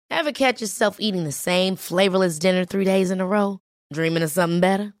Ever catch yourself eating the same flavorless dinner 3 days in a row? Dreaming of something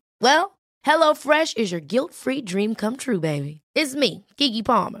better? Well, HelloFresh is your guilt-free dream come true, baby. It's me, Keke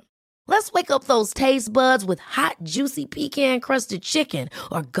Palmer. Let's wake up those taste buds with hot, juicy pecan-crusted chicken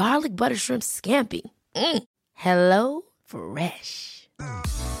or garlic butter shrimp scampi. Hello Fresh.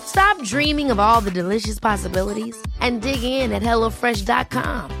 Stop dreaming of all the delicious possibilities and dig in at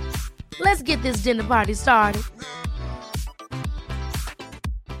HelloFresh.com. Let's get this dinner party started.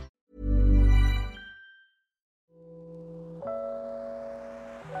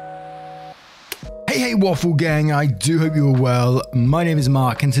 Hey Waffle Gang, I do hope you're well. My name is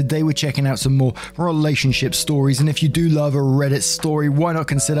Mark and today we're checking out some more relationship stories, and if you do love a Reddit story, why not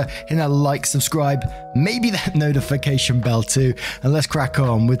consider hitting that like, subscribe, maybe that notification bell too, and let's crack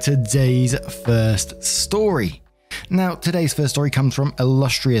on with today's first story. Now, today's first story comes from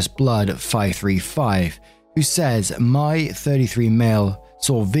Illustrious Blood 535, who says, my 33 male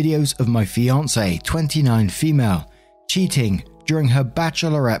saw videos of my fiance, 29 female, cheating during her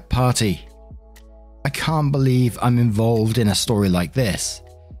bachelorette party. I can't believe I'm involved in a story like this.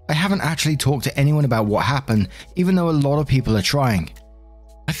 I haven't actually talked to anyone about what happened, even though a lot of people are trying.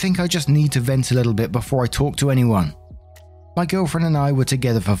 I think I just need to vent a little bit before I talk to anyone. My girlfriend and I were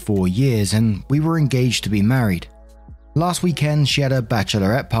together for 4 years and we were engaged to be married. Last weekend she had a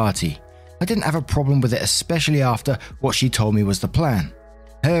bachelorette party. I didn't have a problem with it, especially after what she told me was the plan.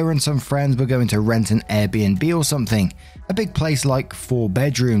 Her and some friends were going to rent an Airbnb or something, a big place like 4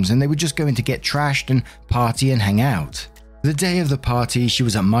 bedrooms, and they were just going to get trashed and party and hang out. The day of the party, she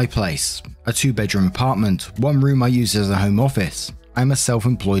was at my place, a 2-bedroom apartment, one room I use as a home office. I'm a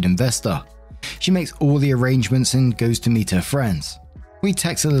self-employed investor. She makes all the arrangements and goes to meet her friends. We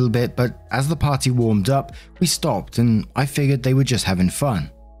text a little bit, but as the party warmed up, we stopped and I figured they were just having fun.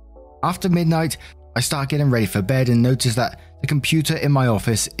 After midnight, I start getting ready for bed and notice that the computer in my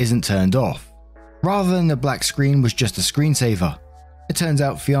office isn't turned off. Rather than the black screen was just a screensaver. It turns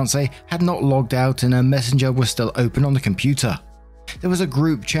out fiancé had not logged out and her messenger was still open on the computer. There was a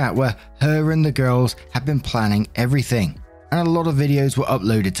group chat where her and the girls had been planning everything, and a lot of videos were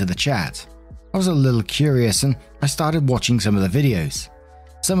uploaded to the chat. I was a little curious and I started watching some of the videos.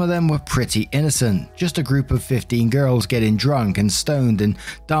 Some of them were pretty innocent, just a group of 15 girls getting drunk and stoned and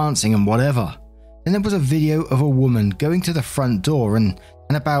dancing and whatever. Then there was a video of a woman going to the front door and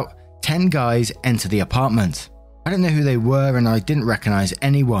about 10 guys enter the apartment. I didn't know who they were and I didn't recognize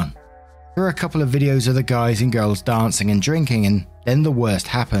anyone. There were a couple of videos of the guys and girls dancing and drinking, and then the worst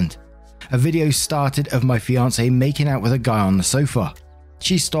happened. A video started of my fiancée making out with a guy on the sofa.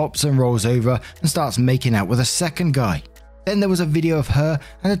 She stops and rolls over and starts making out with a second guy. Then there was a video of her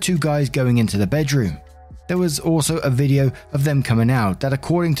and the 2 guys going into the bedroom. There was also a video of them coming out that,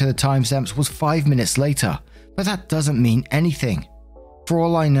 according to the timestamps, was 5 minutes later, but that doesn't mean anything. For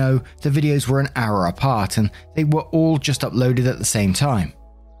all I know, the videos were an hour apart and they were all just uploaded at the same time.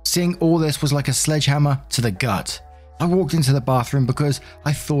 Seeing all this was like a sledgehammer to the gut. I walked into the bathroom because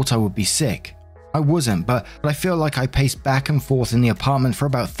I thought I would be sick. I wasn't, but I feel like I paced back and forth in the apartment for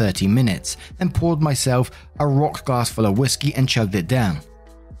about 30 minutes, then poured myself a rock glass full of whiskey and chugged it down.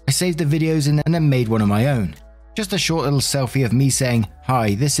 I saved the videos and then made one of my own. Just a short little selfie of me saying,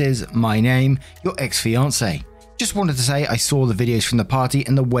 "Hi, this is my name, your ex-fiancé. Just wanted to say I saw the videos from the party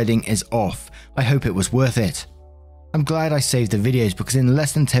and the wedding is off. I hope it was worth it." I'm glad I saved the videos because in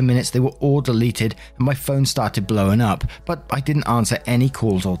less than 10 minutes they were all deleted and my phone started blowing up, but I didn't answer any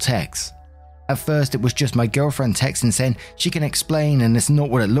calls or texts. At first it was just my girlfriend texting saying she can explain and it's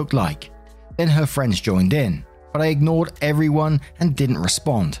not what it looked like. Then her friends joined in, but I ignored everyone and didn't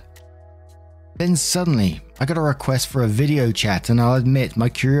respond. Then suddenly, I got a request for a video chat and I'll admit my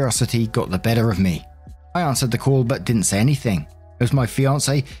curiosity got the better of me. I answered the call but didn't say anything. It was my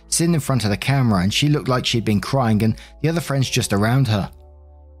fiancée sitting in front of the camera and she looked like she'd been crying and the other friends just around her.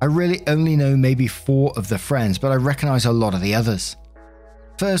 I really only know maybe 4 of the friends, but I recognize a lot of the others.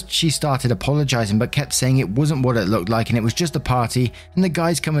 First, she started apologizing but kept saying it wasn't what it looked like and it was just a party and the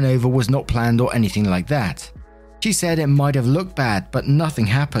guys coming over was not planned or anything like that. She said it might have looked bad, but nothing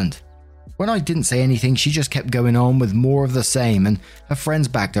happened. When I didn't say anything, she just kept going on with more of the same and her friends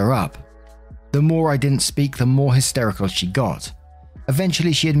backed her up. The more I didn't speak, the more hysterical she got.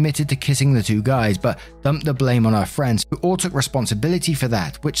 Eventually, she admitted to kissing the 2 guys, but dumped the blame on her friends, who all took responsibility for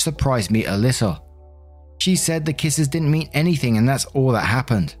that, which surprised me a little. She said the kisses didn't mean anything and that's all that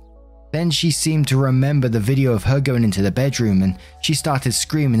happened. Then she seemed to remember the video of her going into the bedroom and she started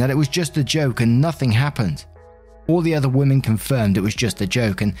screaming that it was just a joke and nothing happened. All the other women confirmed it was just a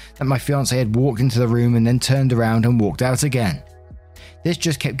joke and that my fiancé had walked into the room and then turned around and walked out again. This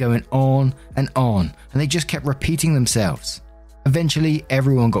just kept going on and they just kept repeating themselves. Eventually,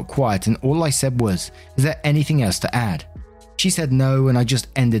 everyone got quiet and all I said was, "Is there anything else to add?" She said no and I just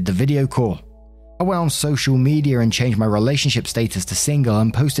ended the video call. I went on social media and changed my relationship status to single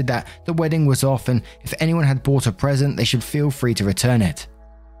and posted that the wedding was off and if anyone had bought a present, they should feel free to return it.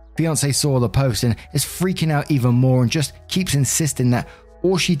 Fiancé saw the post and is freaking out even more and just keeps insisting that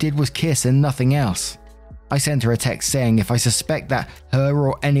all she did was kiss and nothing else. I sent her a text saying if I suspect that her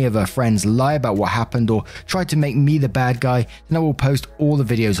or any of her friends lie about what happened or try to make me the bad guy, then I will post all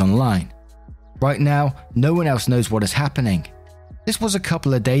the videos online. Right now, no one else knows what is happening. This was a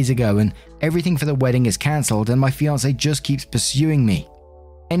couple of days ago and everything for the wedding is cancelled and my fiancé just keeps pursuing me.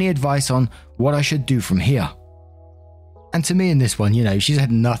 Any advice on what I should do from here? And to me in this one, she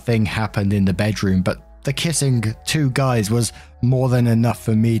said nothing happened in the bedroom, but the kissing two guys was more than enough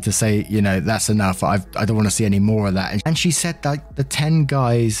for me to say, that's enough. I don't want to see any more of that. And she said that the 10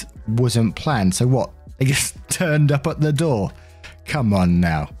 guys wasn't planned. So what? They just turned up at the door? Come on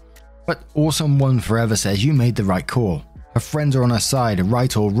now. But Awesome One Forever says you made the right call. Her friends are on her side,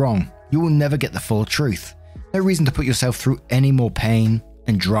 right or wrong. You will never get the full truth. No reason to put yourself through any more pain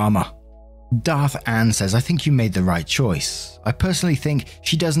and drama. Darth Ann says, I think you made the right choice. I personally think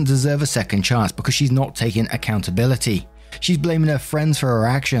she doesn't deserve a second chance because she's not taking accountability. She's blaming her friends for her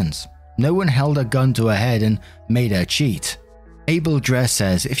actions. No one held a gun to her head and made her cheat. Abel Dress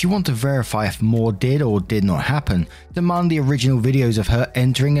says, if you want to verify if more did or did not happen, demand the original videos of her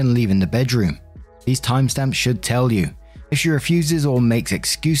entering and leaving the bedroom. These timestamps should tell you. If she refuses or makes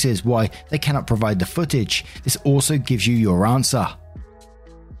excuses why they cannot provide the footage, this also gives you your answer.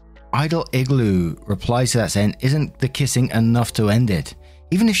 Idle Igloo replies to that saying, isn't the kissing enough to end it?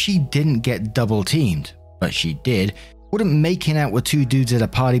 Even if she didn't get double teamed, but she did, wouldn't making out with two dudes at a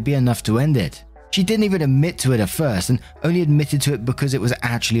party be enough to end it? She didn't even admit to it at first and only admitted to it because it was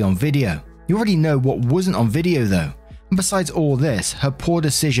actually on video. You already know what wasn't on video though. And besides all this, her poor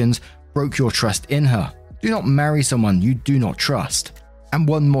decisions broke your trust in her. Do not marry someone you do not trust. And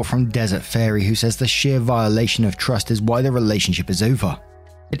one more from Desert Fairy who says the sheer violation of trust is why the relationship is over.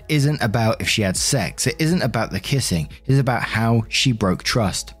 It isn't about if she had sex, it isn't about the kissing, it is about how she broke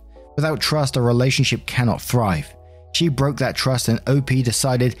trust. Without trust, a relationship cannot thrive. She broke that trust and OP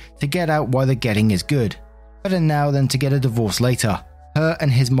decided to get out while the getting is good. Better now than to get a divorce later. Her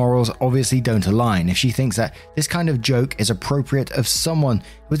and his morals obviously don't align if she thinks that this kind of joke is appropriate of someone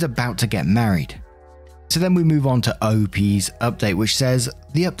who is about to get married. So then we move on to OP's update, which says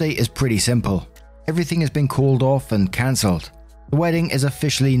the update is pretty simple. Everything has been called off and cancelled. The wedding is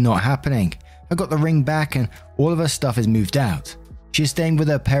officially not happening. I got the ring back and all of her stuff is moved out. She is staying with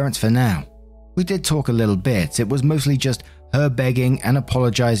her parents for now. We did talk a little bit. It was mostly just her begging and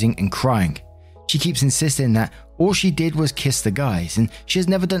apologizing and crying. She keeps insisting that all she did was kiss the guys and she has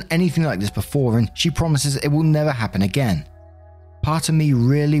never done anything like this before and she promises it will never happen again. Part of me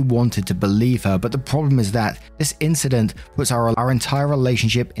really wanted to believe her, but the problem is that this incident puts our entire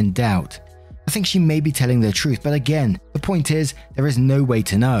relationship in doubt. I think she may be telling the truth, but again, the point is there is no way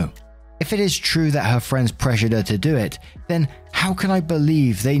to know. If it is true that her friends pressured her to do it, then how can I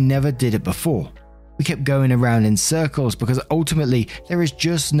believe they never did it before? We kept going around in circles because ultimately there is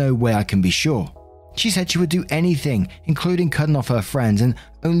just no way I can be sure. She said she would do anything, including cutting off her friends and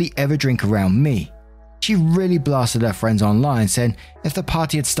only ever drink around me. She really blasted her friends online, saying if the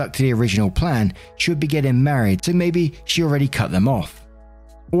party had stuck to the original plan, she would be getting married, so maybe she already cut them off.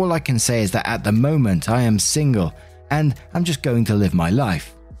 All I can say is that at the moment I am single and I'm just going to live my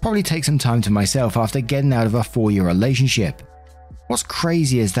life. Probably take some time to myself after getting out of a 4-year relationship. What's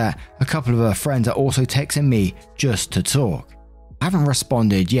crazy is that a couple of her friends are also texting me just to talk. I haven't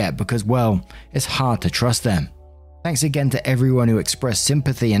responded yet because, well, it's hard to trust them. Thanks again to everyone who expressed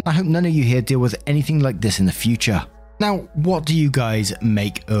sympathy, and I hope none of you here deal with anything like this in the future. Now, what do you guys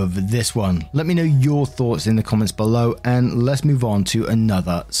make of this one? Let me know your thoughts in the comments below, and let's move on to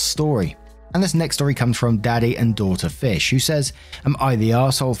another story. And this next story comes from Daddy and Daughter Fish, who says, am I the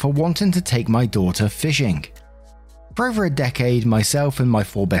arsehole for wanting to take my daughter fishing? For over a decade, myself and my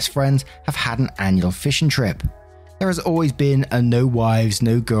 4 best friends have had an annual fishing trip. There has always been a no wives,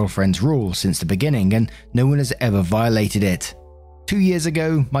 no girlfriends rule since the beginning, and no one has ever violated it. 2 years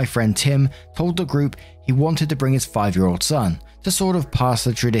ago, my friend Tim told the group he wanted to bring his 5-year-old son to sort of pass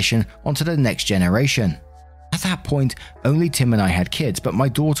the tradition onto the next generation. At that point, only Tim and I had kids, but my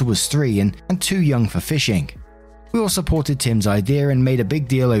daughter was 3 and too young for fishing. We all supported Tim's idea and made a big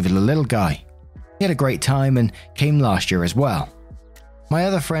deal over the little guy. He had a great time and came last year as well. My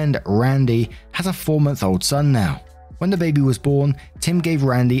other friend, Randy, has a 4-month-old son now. When the baby was born, Tim gave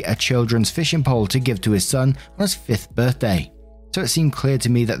Randy a children's fishing pole to give to his son on his 5th birthday. so it seemed clear to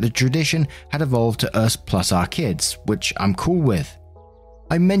me that the tradition had evolved to us plus our kids, which I'm cool with.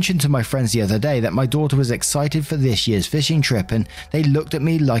 I mentioned to my friends the other day that my daughter was excited for this year's fishing trip, and they looked at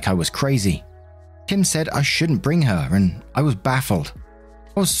me like I was crazy. Tim said I shouldn't bring her, and I was baffled.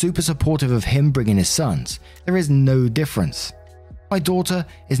 I was super supportive of him bringing his sons. There is no difference. My daughter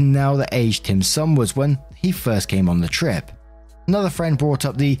is now the age Tim's son was when he first came on the trip. Another friend brought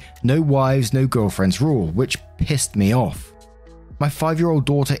up the no wives, no girlfriends rule, which pissed me off. My 5-year-old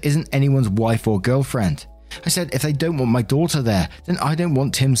daughter isn't anyone's wife or girlfriend. I said if they don't want my daughter there, then I don't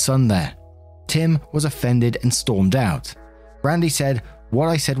want Tim's son there. Tim was offended and stormed out. Randy said what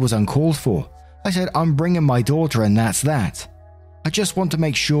I said was uncalled for. I said I'm bringing my daughter and that's that. I just want to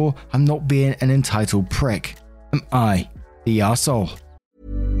make sure I'm not being an entitled prick. Am I the arsehole?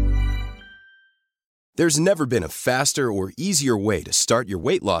 There's never been a faster or easier way to start your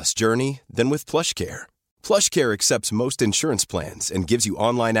weight loss journey than with PlushCare. PlushCare accepts most insurance plans and gives you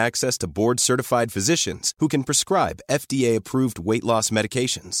online access to board-certified physicians who can prescribe FDA-approved weight loss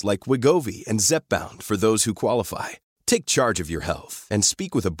medications like Wegovy and Zepbound for those who qualify. Take charge of your health and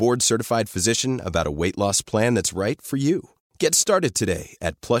speak with a board-certified physician about a weight loss plan that's right for you. Get started today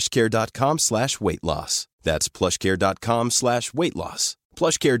at plushcare.com/weight-loss. That's plushcare.com/weight-loss.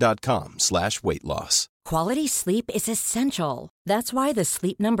 plushcare.com/weight-loss. Quality sleep is essential. That's why the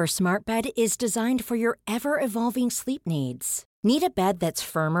Sleep Number Smart Bed is designed for your ever-evolving sleep needs. Need a bed that's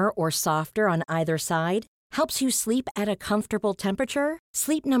firmer or softer on either side? Helps you sleep at a comfortable temperature?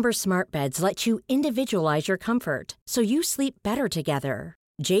 Sleep Number Smart Beds let you individualize your comfort so you sleep better together.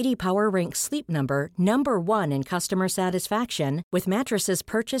 J.D. Power ranks Sleep Number number 1 in customer satisfaction with mattresses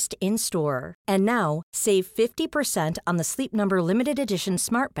purchased in-store. And now, save 50% on the Sleep Number Limited Edition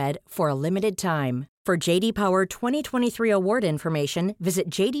Smart Bed for a limited time. For J.D. Power 2023 award information, visit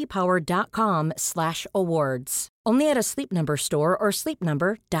jdpower.com/awards. Only at a Sleep Number store or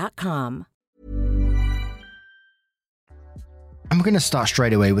sleepnumber.com. I'm going to start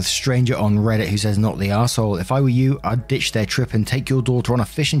straight away with Stranger on Reddit who says not the arsehole. If I were you, I'd ditch their trip and take your daughter on a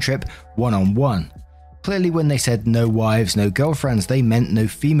fishing trip one-on-one. Clearly when they said no wives, no girlfriends, they meant no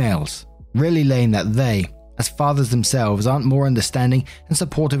females. Really lame that they, as fathers themselves, aren't more understanding and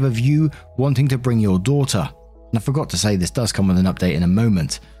supportive of you wanting to bring your daughter. And I forgot to say this does come with an update in a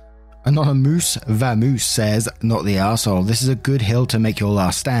moment. Anonymous Vamoose says, not the arsehole. This is a good hill to make your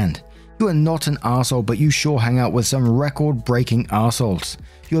last stand. You are not an arsehole, but you sure hang out with some record-breaking arseholes.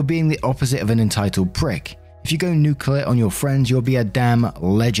 You are being the opposite of an entitled prick. If you go nuclear on your friends, you'll be a damn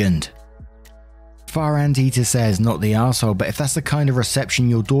legend. Farand Eater says, not the arsehole, but if that's the kind of reception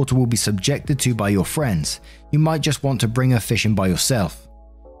your daughter will be subjected to by your friends, you might just want to bring her fishing by yourself.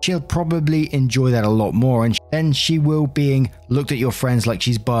 She'll probably enjoy that a lot more, and then she will being looked at your friends like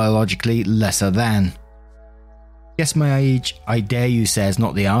she's biologically lesser than. Yes, my age, I dare you says,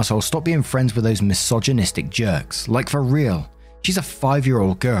 not the arsehole. Stop being friends with those misogynistic jerks. Like for real. She's a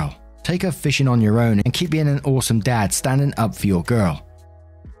 5-year-old girl. Take her fishing on your own and keep being an awesome dad standing up for your girl.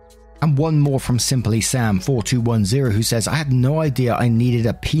 And one more from Simply Sam 4210 who says, I had no idea I needed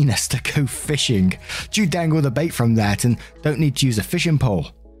a penis to go fishing. Do you dangle the bait from that and don't need to use a fishing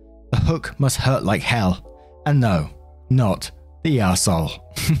pole? The hook must hurt like hell. And no, not the arsehole.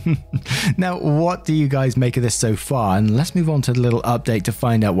 Now, what do you guys make of this so far? And let's move on to the little update to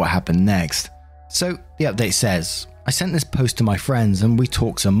find out what happened next. So, the update says, I sent this post to my friends and we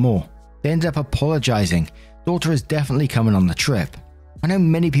talked some more. They ended up apologizing. Daughter is definitely coming on the trip. I know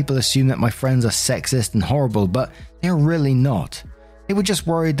many people assume that my friends are sexist and horrible, but they are really not. They were just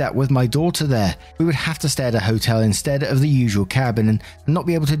worried that with my daughter there, we would have to stay at a hotel instead of the usual cabin and not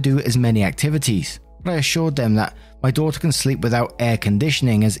be able to do as many activities. But I assured them that my daughter can sleep without air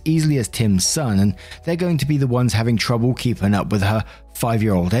conditioning as easily as Tim's son, and they're going to be the ones having trouble keeping up with her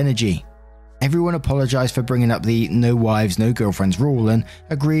 5-year-old energy. Everyone apologized for bringing up the no wives, no girlfriends rule and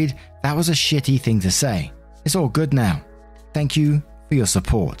agreed that was a shitty thing to say. It's all good now. Thank you for your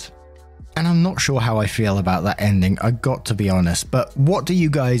support. And I'm not sure how I feel about that ending, I got to be honest, but what do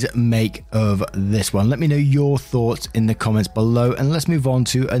you guys make of this one? Let me know your thoughts in the comments below, and let's move on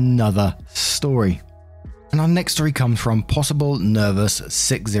to another story. And our next story comes from Possible Nervous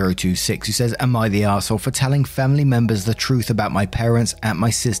 6026 who says, am I the arsehole for telling family members the truth about my parents at my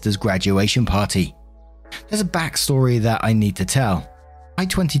sister's graduation party? There's a backstory that I need to tell. I,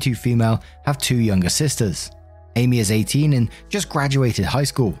 22 female, have 2 younger sisters. Amy is 18 and just graduated high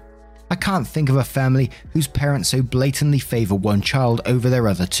school. I can't think of a family whose parents so blatantly favor one child over their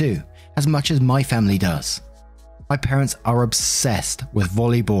other 2, as much as my family does. My parents are obsessed with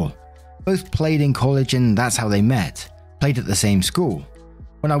volleyball. Both played in college and that's how they met, played at the same school.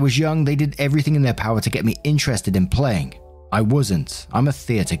 When I was young, they did everything in their power to get me interested in playing. I wasn't. I'm a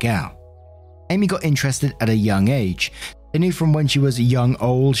theatre gal. Amy got interested at a young age. They knew from when she was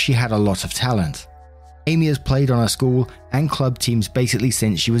old she had a lot of talent. Amy has played on her school and club teams basically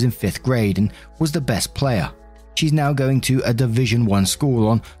since she was in 5th grade and was the best player. She's now going to a Division 1 school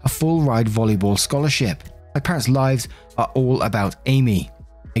on a full-ride volleyball scholarship. My parents' lives are all about Amy.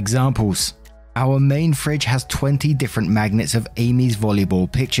 Examples. Our main fridge has 20 different magnets of Amy's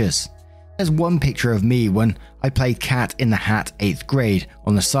volleyball pictures. There's one picture of me when I played Cat in the Hat 8th grade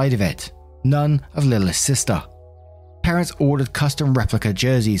on the side of it. None of littlest sister. Parents ordered custom replica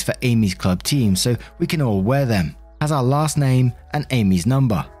jerseys for Amy's club team so we can all wear them. Has our last name and Amy's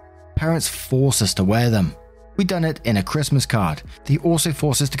number. Parents force us to wear them. We done it in a Christmas card. They also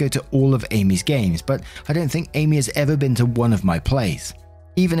force us to go to all of Amy's games, but I don't think Amy has ever been to one of my plays.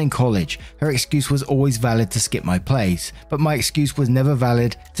 Even in college, her excuse was always valid to skip my plays, but my excuse was never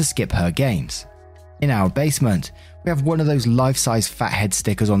valid to skip her games. In our basement, we have one of those life-size fathead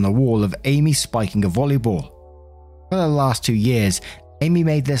stickers on the wall of Amy spiking a volleyball. For the last 2 years, Amy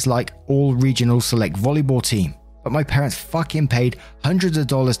made this like all-regional select volleyball team, but my parents fucking paid hundreds of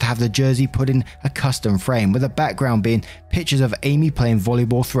dollars to have the jersey put in a custom frame with the background being pictures of Amy playing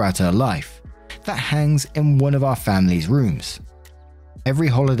volleyball throughout her life. That hangs in one of our family's rooms. Every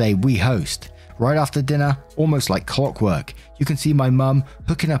holiday we host, right after dinner, almost like clockwork, you can see my mum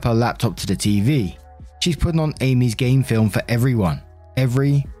hooking up her laptop to the TV. She's putting on Amy's game film for everyone,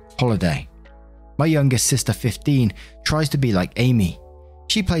 every holiday. My youngest sister, 15, tries to be like Amy.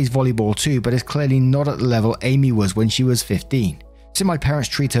 She plays volleyball too, but is clearly not at the level Amy was when she was 15, so my parents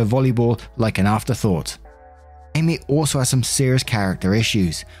treat her volleyball like an afterthought. Amy also has some serious character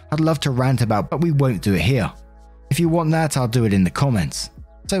issues I'd love to rant about, but we won't do it here. If you want that, I'll do it in the comments.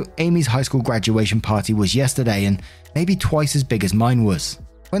 So Amy's high school graduation party was yesterday and maybe twice as big as mine was.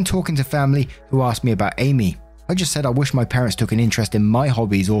 When talking to family who asked me about Amy, I just said I wish my parents took an interest in my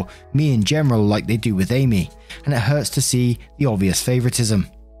hobbies or me in general like they do with Amy, and it hurts to see the obvious favoritism.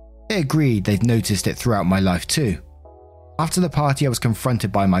 They agreed they'd noticed it throughout my life too. After the party, I was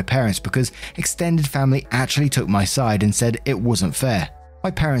confronted by my parents because extended family actually took my side and said it wasn't fair.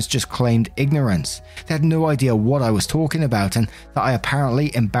 My parents just claimed ignorance. They had no idea what I was talking about and that I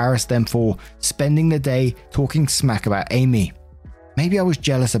apparently embarrassed them for spending the day talking smack about Amy. Maybe I was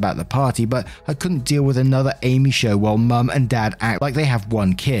jealous about the party, but I couldn't deal with another Amy show while mum and dad act like they have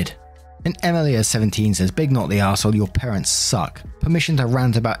one kid. And Emilia17 says, "Big not the arsehole, your parents suck. Permission to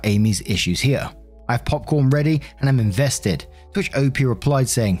rant about Amy's issues here. I have popcorn ready and I'm invested." To which OP replied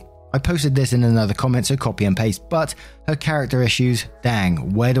saying, "I posted this in another comment, so copy and paste, but her character issues,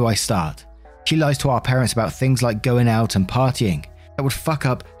 dang, where do I start? She lies to our parents about things like going out and partying. That would fuck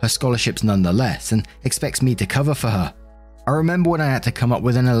up her scholarships nonetheless and expects me to cover for her. I remember when I had to come up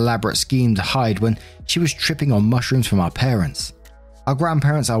with an elaborate scheme to hide when she was tripping on mushrooms from our parents. Our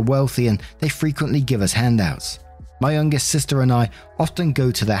grandparents are wealthy and they frequently give us handouts. My youngest sister and I often go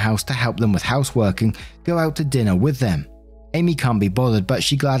to their house to help them with housework and go out to dinner with them. Amy can't be bothered, but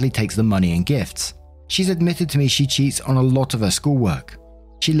she gladly takes the money and gifts. She's admitted to me she cheats on a lot of her schoolwork.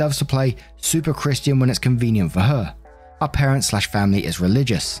 She loves to play super Christian when it's convenient for her. Our parents/family is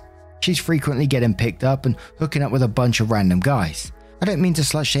religious. She's frequently getting picked up and hooking up with a bunch of random guys. I don't mean to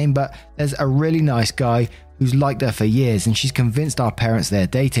slut shame, but there's a really nice guy who's liked her for years and she's convinced our parents they're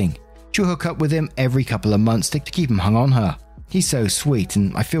dating. She'll hook up with him every couple of months to keep him hung on her. He's so sweet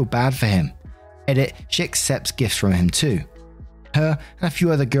and I feel bad for him. Edit, she accepts gifts from him too. Her and a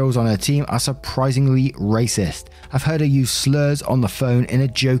few other girls on her team are surprisingly racist. I've heard her use slurs on the phone in a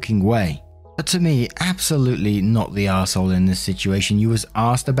joking way. But to me, absolutely not the arsehole in this situation. You was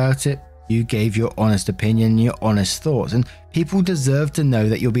asked about it, you gave your honest opinion, your honest thoughts, and people deserve to know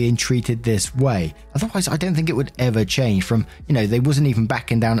that you're being treated this way. Otherwise, I don't think it would ever change from, they wasn't even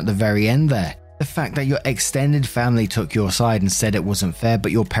backing down at the very end there. The fact that your extended family took your side and said it wasn't fair,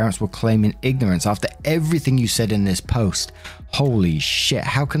 but your parents were claiming ignorance after everything you said in this post. Holy shit,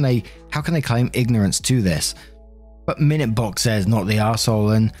 how can they claim ignorance to this? But Minutebox says not the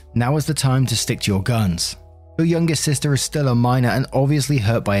arsehole, and now is the time to stick to your guns. Your youngest sister is still a minor and obviously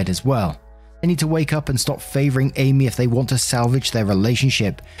hurt by it as well. They need to wake up and stop favouring Amy if they want to salvage their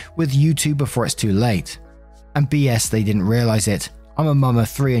relationship with you two before it's too late. And BS, they didn't realise it. I'm a mum of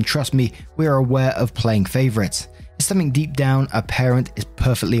 3 and trust me, we are aware of playing favourites. It's something deep down a parent is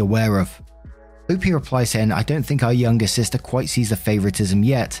perfectly aware of. OP replies saying, "I don't think our youngest sister quite sees the favouritism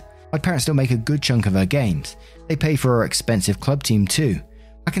yet. My parents still make a good chunk of her games. They pay for her expensive club team too.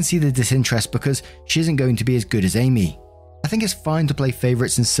 I can see the disinterest because she isn't going to be as good as Amy. I think it's fine to play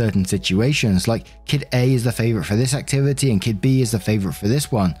favourites in certain situations, like Kid A is the favourite for this activity and Kid B is the favourite for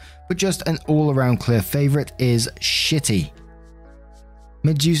this one, but just an all-around clear favourite is shitty.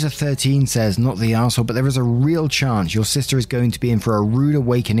 Medusa13 says, not the arsehole, but there is a real chance your sister is going to be in for a rude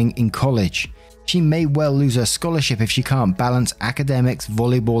awakening in college. She may well lose her scholarship if she can't balance academics,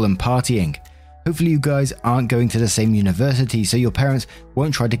 volleyball and partying. Hopefully you guys aren't going to the same university so your parents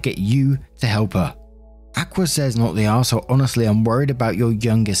won't try to get you to help her. Aqua says, not the arsehole, honestly I'm worried about your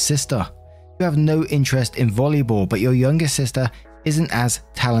youngest sister. You have no interest in volleyball, but your youngest sister isn't as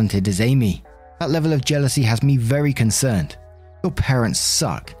talented as Amy. That level of jealousy has me very concerned. Your parents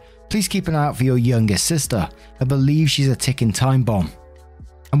suck. Please keep an eye out for your youngest sister. I believe she's a ticking time bomb.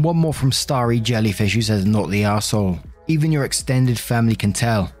 And one more from Starry Jellyfish who says, not the arsehole. Even your extended family can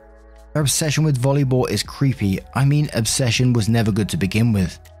tell. Their obsession with volleyball is creepy. I mean, obsession was never good to begin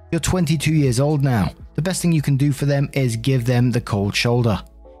with. You're 22 years old now. The best thing you can do for them is give them the cold shoulder.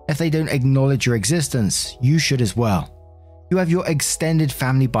 If they don't acknowledge your existence, you should as well. You have your extended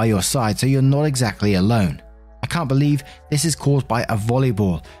family by your side, so you're not exactly alone. I can't believe this is caused by a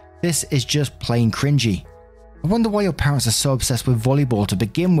volleyball. This is just plain cringy. I wonder why your parents are so obsessed with volleyball to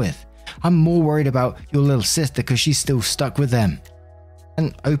begin with. I'm more worried about your little sister because she's still stuck with them.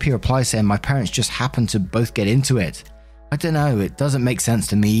 And OP replies saying, my parents just happen to both get into it. I don't know, it doesn't make sense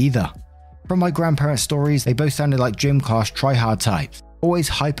to me either. From my grandparents' stories, they both sounded like gym class try-hard types, always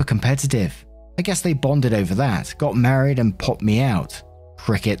hyper-competitive. I guess they bonded over that, got married and popped me out.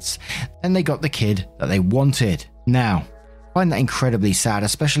 Crickets. Then they got the kid that they wanted. Now, I find that incredibly sad,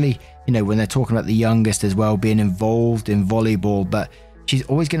 especially, when they're talking about the youngest as well being involved in volleyball, but she's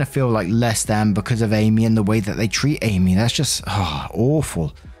always going to feel like less than because of Amy and the way that they treat Amy. That's just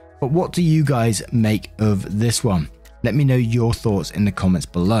awful. But what do you guys make of this one? Let me know your thoughts in the comments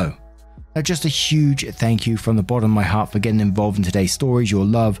below. Now, just a huge thank you from the bottom of my heart for getting involved in today's stories. Your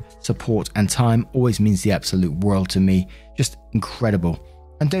love, support and time always means the absolute world to me. Just incredible.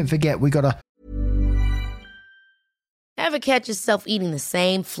 And don't forget, we got a... Ever catch yourself eating the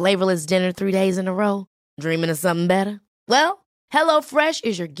same flavorless dinner 3 days in a row? Dreaming of something better? Well, HelloFresh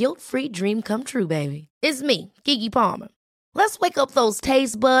is your guilt-free dream come true, baby. It's me, Keke Palmer. Let's wake up those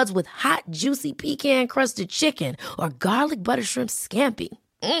taste buds with hot, juicy pecan-crusted chicken or garlic butter shrimp scampi.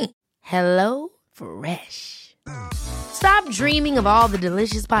 Hello Fresh. Stop dreaming of all the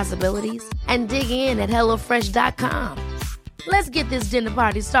delicious possibilities and dig in at HelloFresh.com. Let's get this dinner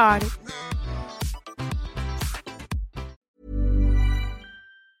party started.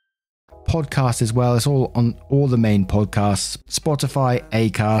 Podcast as well. It's all on all the main podcasts. Spotify,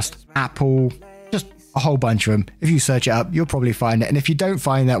 Acast, Apple, just a whole bunch of them. If you search it up, you'll probably find it. And if you don't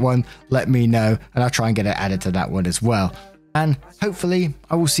find that one, let me know and I'll try and get it added to that one as well. And hopefully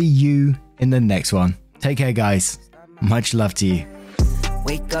I will see you in the next one. Take care, guys. Much love to you.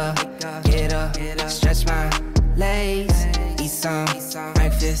 Wake up, get up, stretch my legs, eat some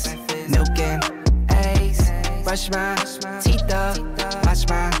breakfast, milk and eggs, brush my teeth up, wash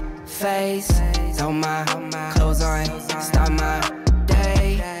my face, throw my clothes on, start my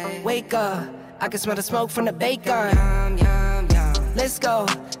day. Wake up, I can smell the smoke from the bacon. Let's go,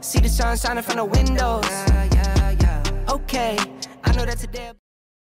 see the sun shining from the windows. Okay, I know that today